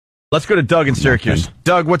Let's go to Doug in Syracuse.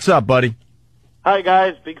 Doug, what's up, buddy? Hi,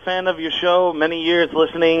 guys. Big fan of your show. Many years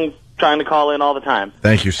listening, trying to call in all the time.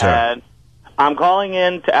 Thank you, sir. And I'm calling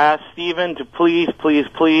in to ask Steven to please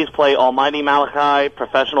play Almighty Malachi,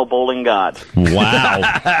 Professional Bowling God. Wow.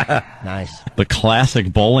 Nice. The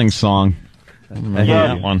classic bowling song. I hate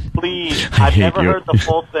that one. Please. I've never heard the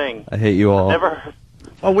full thing. I hate you all. I've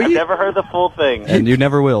never heard the full thing. And you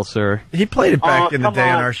never will, sir. He played it back in the day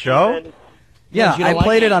on our show. Steven. Yeah, I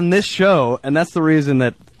played it on this show, and that's the reason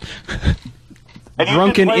that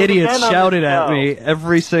drunken idiots shouted at me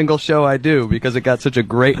every single show I do, because it got such a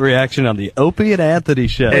great reaction on the Opie and Anthony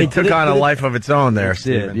show. It took on a life of its own there,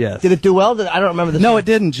 Steven. Yes. Did it do well? I don't remember the No, song. it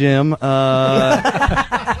didn't, Jim.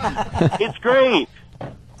 It's great.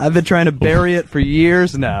 I've been trying to bury it for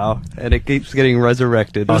years now, and it keeps getting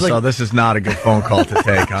resurrected. So this is not a good phone call to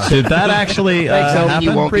take, huh? Did that actually happen?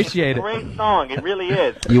 You won't Appreciate it. Great song. It really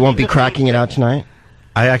is. You won't be cracking it out tonight?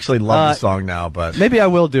 I actually love the song now, but Maybe I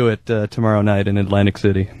will do it tomorrow night in Atlantic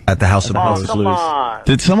City. at the House of Oh, Blues. come on.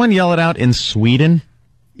 Did someone yell it out in Sweden?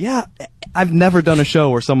 Yeah, I've never done a show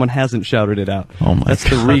where someone hasn't shouted it out. Oh my That's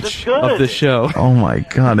God. the reach That's of the show. Oh my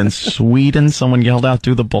God! In Sweden, someone yelled out,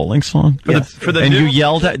 "Do the bowling song." For the And you new-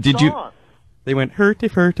 yelled at? Did you? They went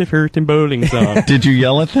hurty bowling song. Did you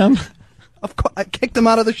yell at them? Of course, I kicked them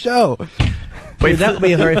out of the show. Wait, that would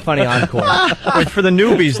be a very funny encore. Wait, for the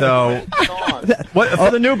newbies, though. For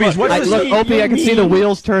the newbies, what's the Look, Opie, I can see the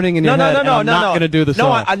wheels turning in your head. and I'm not going to do the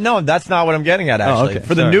song. No, that's not what I'm getting at, actually. okay,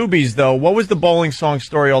 For the sorry. newbies, though, what was the bowling song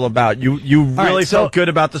story all about? You really felt good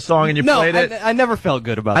about the song and you played it? I never felt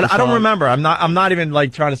good about it. I don't remember. I'm not even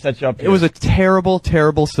like trying to set you up here. It was a terrible,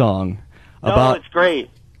 terrible song. No, it's great.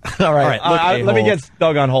 all right. Let me get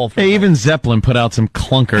Doug on hold for a Hey, minute. even Zeppelin put out some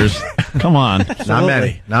clunkers. Come on.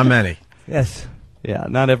 Not many. Yes. Yeah,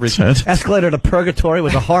 not every time. Escalator to Purgatory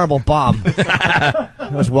was a horrible bomb.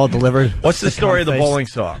 It was well delivered. What's the story of the bowling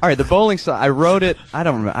song? All right, the bowling song. I wrote it. I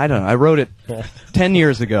don't know. I wrote it 10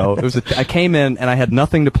 years ago. It was. I came in and I had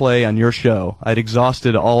nothing to play on your show. I'd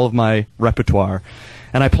exhausted all of my repertoire,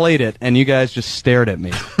 and I played it, and you guys just stared at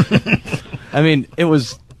me. I mean, it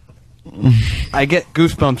was. I get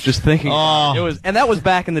goosebumps just thinking. Oh. It was, and that was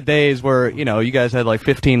back in the days where you guys had like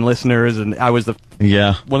 15 listeners, and I was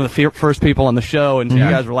one of the first people on the show, and you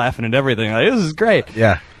guys were laughing at everything. Like, this is great.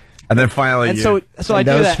 Yeah. And then finally, And so I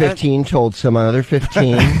do those that. 15 told some other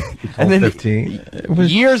 15. And then 15.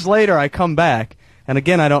 years later, I come back, and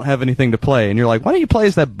again, I don't have anything to play. And you're like, why don't you play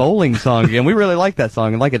us that bowling song again? We really like that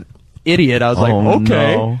song. And like an idiot, I was like,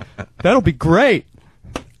 okay, no. that'll be great.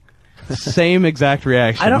 Same exact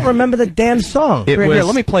reaction. I don't remember the damn song. Here,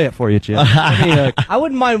 let me play it for you, Jim. I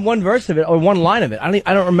wouldn't mind one verse of it or one line of it.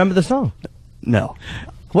 I don't remember the song. No.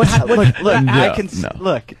 Look, I can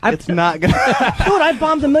look. It's not gonna. Dude, I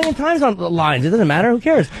bombed a million times on the lines. It doesn't matter. Who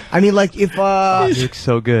cares? I mean, like if You're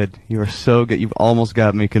so good. You are so good. You've almost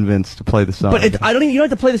got me convinced to play the song. but I don't even. You don't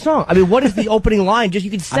have to play the song. I mean, what is the opening line? Just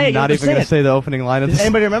you can say. I'm not even going to say the opening line of the Does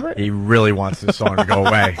anybody remember? He really wants this song to go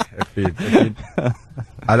away.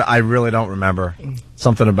 I really don't remember.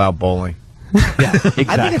 Something about bowling. Yeah, exactly.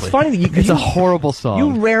 I think it's funny that It's a horrible song.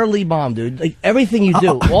 You rarely bomb, dude. Like everything you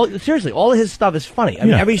do, seriously, all of his stuff is funny. I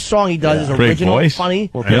mean, every song he does is Great original, voice. funny.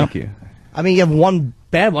 Well, thank you. I mean, you have one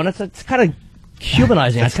bad one. It's kind of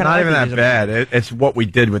humanizing. It's not even that bad. It's what we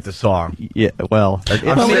did with the song. Yeah, well,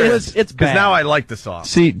 it's Because bad. now I like the song.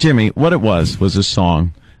 See, Jimmy, what it was a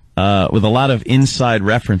song with a lot of inside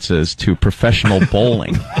references to professional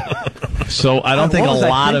bowling. So I don't think a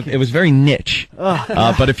lot of it was very niche.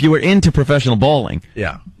 But if you were into professional bowling,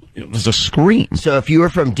 Yeah. it was a scream. So if you were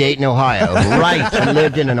from Dayton, Ohio, right, and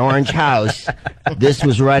lived in an orange house, this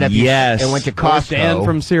was right up. Yes. And went to Or Costco. Dan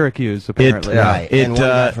from Syracuse, apparently. Right. And one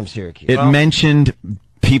guy from Syracuse. It mentioned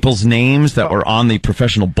people's names that were on the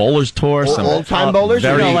professional bowlers tour. Some Old-time bowlers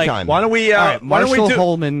or very new-time? Why don't we? Why don't Marshall we do?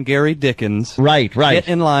 Holman, Gary Dickens. Right. Get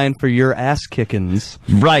in line for your ass kickins.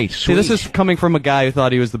 Right. See, this is coming from a guy who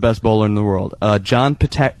thought he was the best bowler in the world. John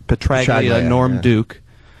Petraglia, Norm Duke.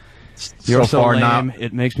 You're so far, lame. not-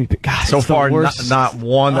 It makes me. God, So it's the far, worst. not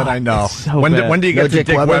one that I know. it's so when bad. do you get to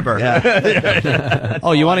Dick Weber? Yeah.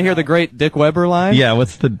 Oh, you want to hear the great Dick Weber line? Yeah.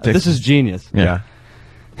 What's the? This is genius. Yeah.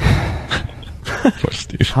 Poor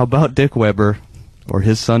Steve. How about Dick Weber or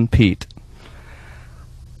his son Pete?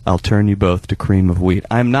 I'll turn you both to cream of wheat.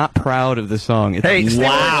 I'm not proud of the song. It's Hey, Steve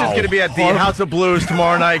Lynch is going to be at the House of Blues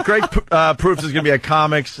tomorrow night. Greg Proofs is going to be at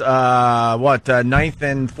Comics, 9th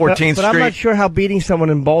and 14th But I'm not Street. sure how beating someone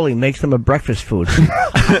in bowling makes them a breakfast food.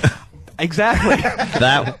 Exactly.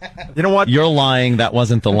 That, you know what? You're lying. That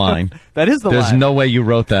wasn't the line. That is the line. There's no way you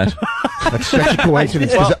wrote that. That's such a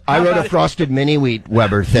coincidence, because I wrote a frosted mini wheat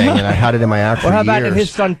Weber thing, and I had it in my act for years. Or how about if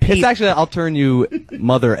his son Pete? It's actually, I'll turn you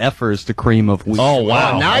mother effers to cream of wheat. Oh,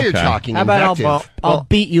 wow. Now you're talking How about invective. I'll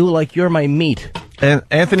beat you like you're my meat. And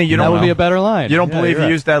Anthony, you That don't would be a better line. You don't believe you're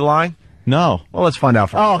he used that line? No. Well, let's find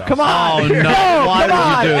out for Oh, ourselves. come on. Oh, no. Why did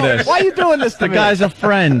you do this? Why are you doing this to The me? guy's a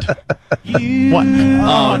friend. What?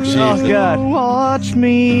 Oh, Jesus. Oh, God. Watch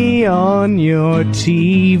me on your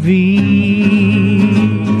TV.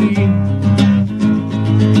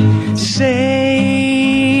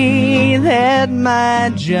 Say that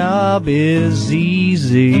my job is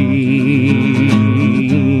easy.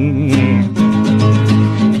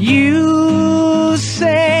 You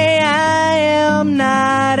say I am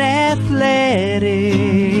not athletic.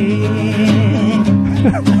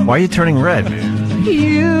 Why are you turning red, man?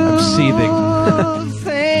 You seething.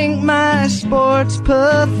 Think my sport's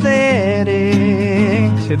pathetic.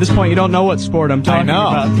 See, at this point, you don't know what sport I'm talking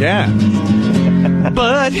about. Yeah.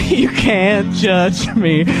 But you can't judge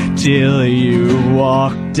me till you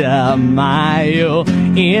walked a mile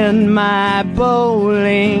in my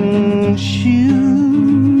bowling shoes.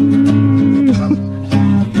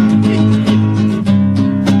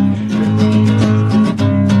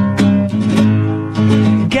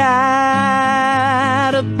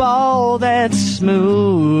 Got a ball that's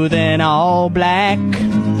smooth and all black.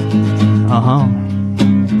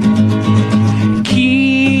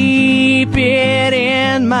 Keep it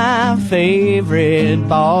in my favorite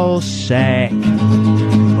ball sack.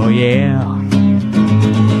 Oh yeah.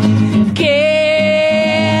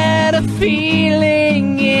 Get a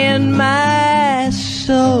feeling in my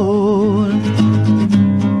soul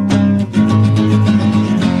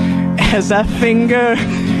as I finger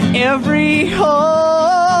every hole,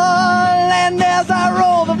 and as I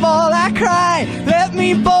roll the ball I cry, let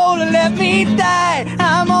me bowl and let me die.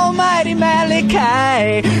 I'm almighty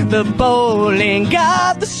Malachi, the bowling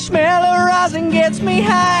god. The smell of rosin gets me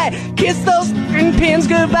high. Kiss those pins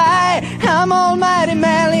goodbye. I'm almighty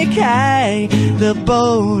Malachi, the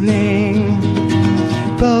bowling.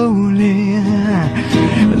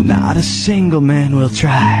 Not a single man will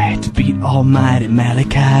try to beat almighty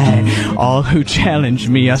Malachi. All who challenge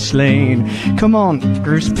me are slain. Come on,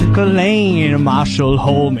 Bruce Pickle Lane, Marshall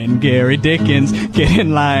Holman, Gary Dickens, get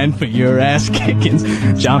in line for your ass kickings.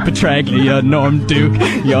 John Petraglia, Norm Duke,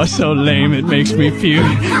 you're so lame it makes me puke.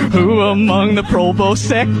 Who among the Pro Bowl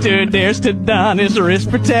sector dares to don his wrist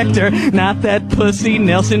protector? Not that pussy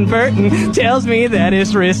Nelson Burton tells me that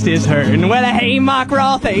his wrist is hurting. Well, hey, Mark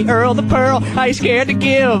Roth, hey, Earl the Pearl, are you scared to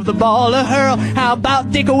give the ball a hurl? How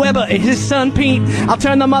about Dick Weber and his son Pete? I'll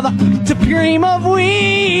turn the mother to cream of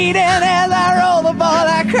wheat. And as I roll the ball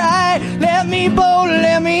I cry, let me bowl,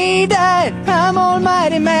 let me die. I'm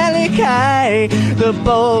almighty Malachi, the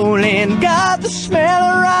bowling god. The smell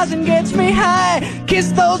of rosin gets me high.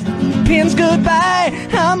 Kiss those pins goodbye.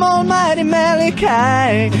 I'm almighty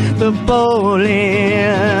Malachi, the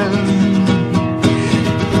bowling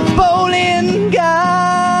god.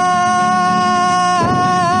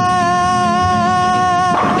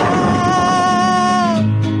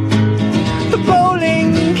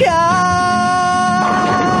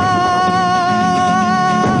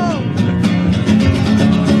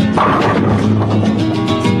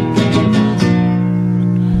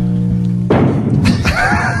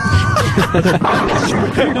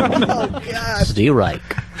 Oh, God. Steve Reich.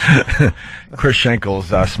 Chris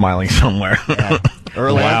Schenkel's smiling somewhere.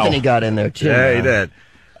 Earl Anthony got in there, too. Yeah, he did.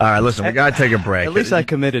 All right, listen, we got to take a break. At least I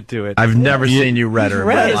committed to it. I've never seen you redder in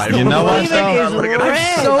my life. You know what,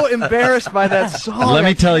 I'm so embarrassed by that song. Let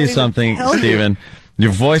me tell you something, Stephen.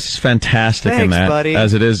 Your voice is fantastic in Thanks, that, buddy.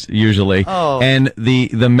 as it is usually. Oh. And the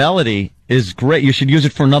melody is great. You should use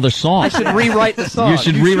it for another song. I should rewrite the song. You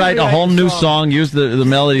should rewrite a whole new song. Use the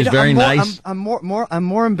melody is very nice. I'm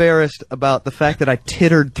more embarrassed about the fact that I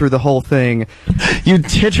tittered through the whole thing. You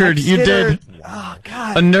tittered. You did. Oh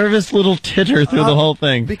God. A nervous little titter through the whole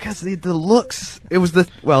thing. Because the looks. It was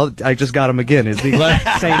I just got him again. It's the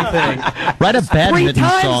same thing. Write a badminton 3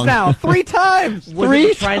 times song. now. 3 times. Was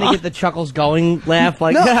it trying to get the chuckles going laugh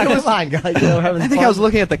like No, that? it was- Come on, guys. You know, having I think fun. I was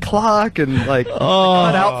looking at the clock and cut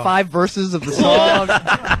out 5 verses of the song.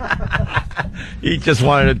 He just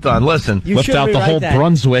wanted it done. Listen, You Left should out the rewrite whole that.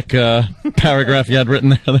 Brunswick paragraph you had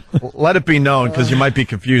written there. let it be known, because you might be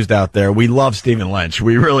confused out there. We love Stephen Lynch.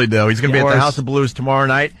 We really do. He's going to be at the House of Blues tomorrow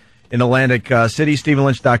night in Atlantic City,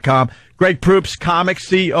 StephenLynch.com. Greg Proops, Comics,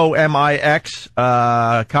 COMIX,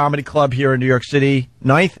 comedy club here in New York City,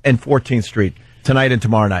 9th and 14th Street, tonight and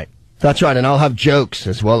tomorrow night. That's right, and I'll have jokes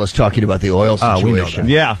as well as talking about the oil situation.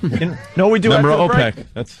 Yeah. No, we do. Remember after the OPEC.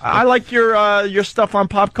 break. That's I like your stuff on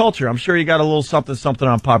pop culture. I'm sure you got a little something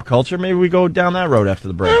on pop culture. Maybe we go down that road after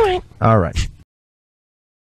the break. All right. All right.